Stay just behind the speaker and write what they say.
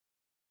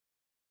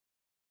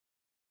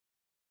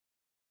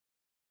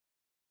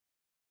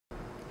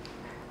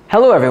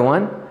Hello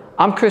everyone,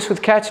 I'm Chris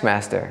with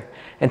Catchmaster,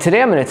 and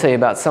today I'm going to tell you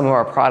about some of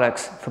our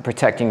products for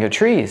protecting your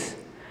trees.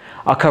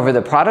 I'll cover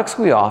the products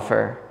we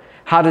offer,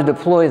 how to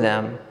deploy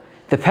them,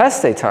 the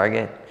pests they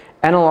target,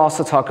 and I'll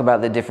also talk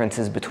about the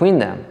differences between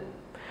them.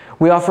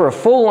 We offer a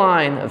full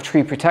line of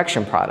tree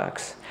protection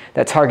products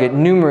that target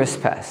numerous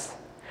pests.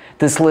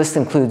 This list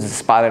includes the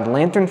spotted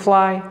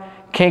lanternfly,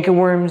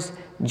 cankerworms,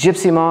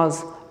 gypsy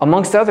moths,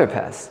 amongst other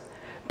pests.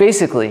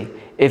 Basically,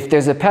 if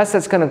there's a pest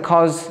that's going to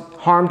cause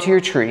harm to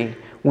your tree,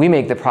 we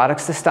make the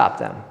products to stop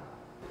them.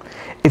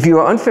 If you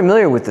are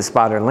unfamiliar with the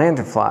spotted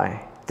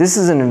lanternfly, this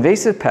is an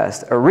invasive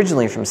pest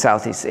originally from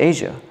Southeast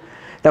Asia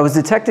that was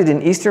detected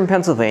in eastern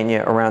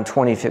Pennsylvania around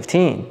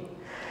 2015.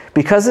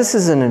 Because this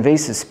is an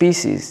invasive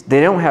species,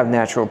 they don't have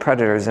natural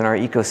predators in our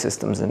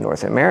ecosystems in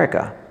North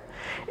America.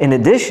 In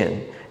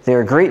addition, they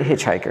are great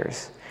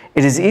hitchhikers.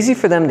 It is easy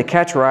for them to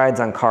catch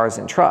rides on cars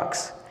and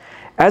trucks.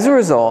 As a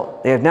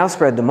result, they have now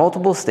spread to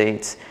multiple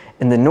states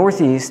in the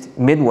Northeast,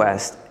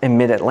 Midwest, and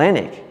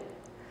Mid-Atlantic.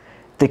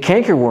 The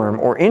cankerworm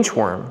or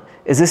inchworm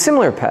is a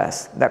similar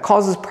pest that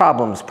causes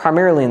problems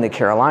primarily in the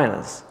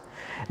Carolinas.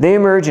 They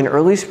emerge in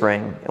early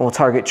spring and will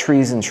target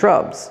trees and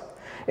shrubs.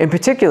 In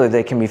particular,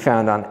 they can be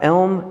found on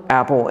elm,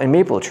 apple, and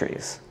maple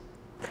trees.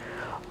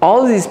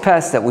 All of these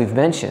pests that we've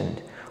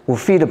mentioned will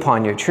feed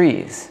upon your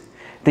trees.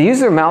 They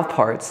use their mouth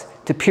parts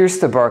to pierce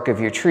the bark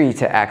of your tree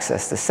to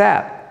access the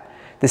sap.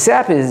 The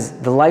sap is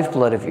the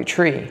lifeblood of your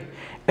tree,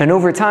 and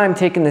over time,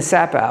 taking the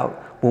sap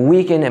out will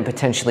weaken and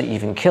potentially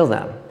even kill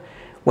them.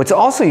 What's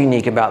also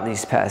unique about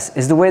these pests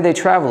is the way they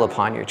travel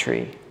upon your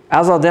tree,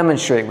 as I'll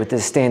demonstrate with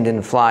this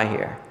stand-in fly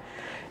here.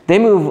 They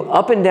move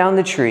up and down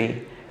the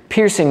tree,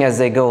 piercing as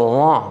they go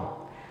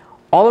along.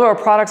 All of our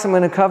products I'm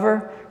going to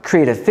cover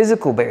create a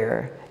physical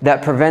barrier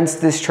that prevents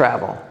this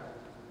travel.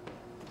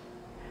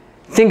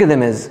 Think of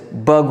them as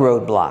bug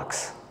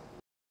roadblocks.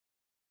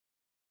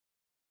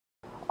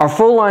 Our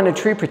full line of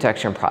tree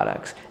protection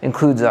products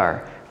includes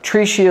our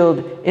Tree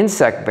Shield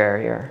Insect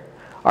Barrier,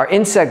 our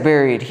Insect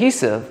Barrier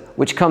Adhesive,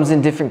 which comes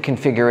in different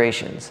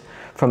configurations,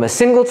 from a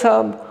single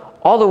tub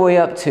all the way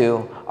up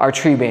to our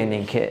tree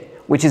banding kit,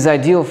 which is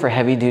ideal for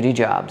heavy-duty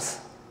jobs.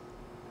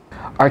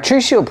 Our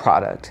Tree Shield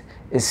product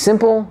is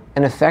simple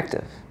and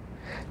effective.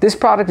 This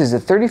product is a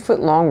 30-foot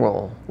long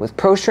roll with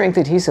pro-strength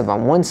adhesive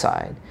on one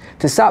side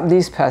to stop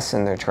these pests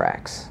in their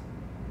tracks.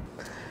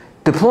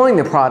 Deploying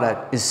the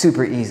product is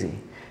super easy.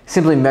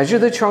 Simply measure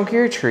the trunk of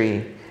your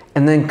tree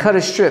and then cut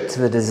a strip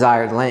to the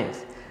desired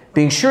length,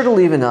 being sure to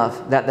leave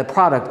enough that the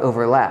product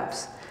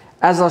overlaps,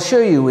 as I'll show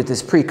you with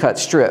this pre-cut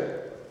strip.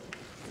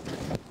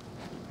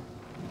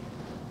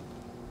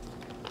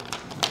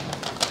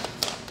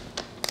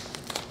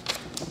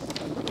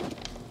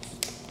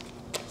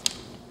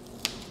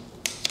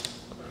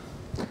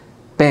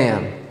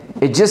 Bam!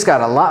 It just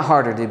got a lot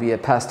harder to be a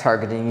pest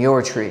targeting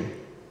your tree.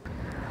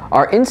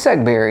 Our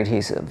Insect Barrier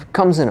Adhesive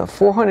comes in a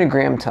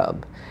 400-gram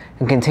tub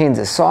and contains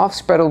a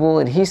soft,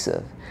 spreadable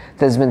adhesive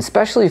that has been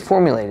specially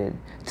formulated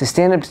to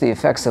stand up to the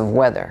effects of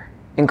weather,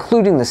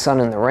 including the sun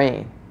and the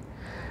rain.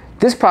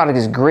 This product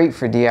is great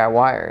for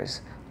DIYers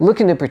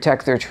looking to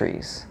protect their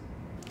trees.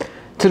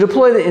 To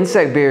deploy the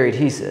Insect Barrier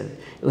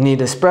Adhesive, you'll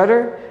need a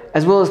spreader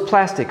as well as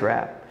plastic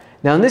wrap.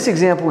 Now in this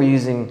example we're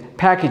using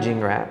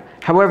packaging wrap.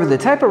 However, the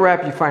type of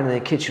wrap you find in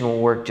the kitchen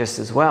will work just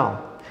as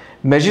well.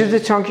 Measure the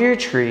trunk of your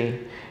tree,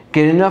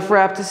 get enough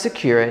wrap to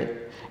secure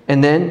it,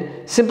 and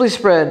then simply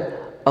spread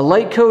a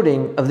light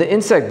coating of the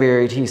Insect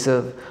Barrier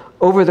Adhesive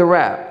over the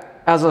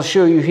wrap, as I'll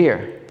show you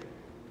here.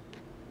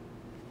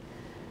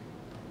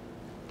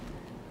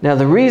 Now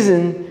the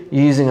reason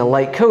you're using a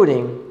light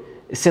coating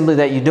is simply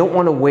that you don't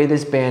want to weigh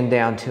this band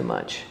down too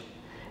much.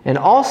 And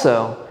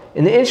also,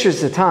 in the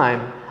interest of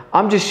time,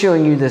 I'm just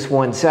showing you this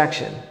one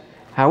section.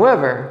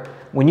 However,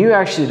 when you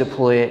actually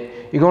deploy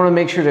it, you're going to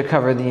make sure to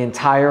cover the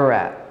entire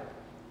wrap.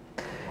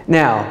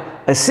 Now,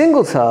 a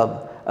single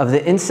tub of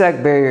the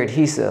Insect Barrier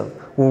Adhesive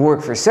will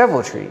work for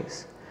several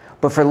trees.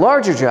 But for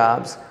larger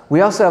jobs, we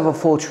also have a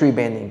full tree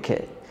banding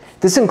kit.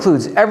 This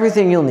includes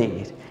everything you'll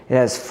need. It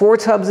has 4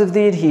 tubs of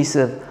the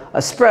adhesive,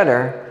 a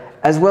spreader,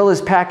 as well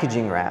as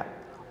packaging wrap,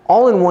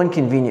 all in one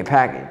convenient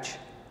package.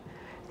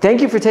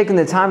 Thank you for taking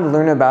the time to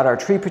learn about our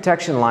tree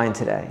protection line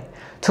today.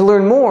 To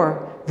learn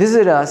more,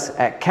 visit us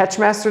at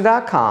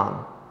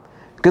catchmaster.com.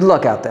 Good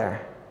luck out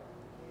there.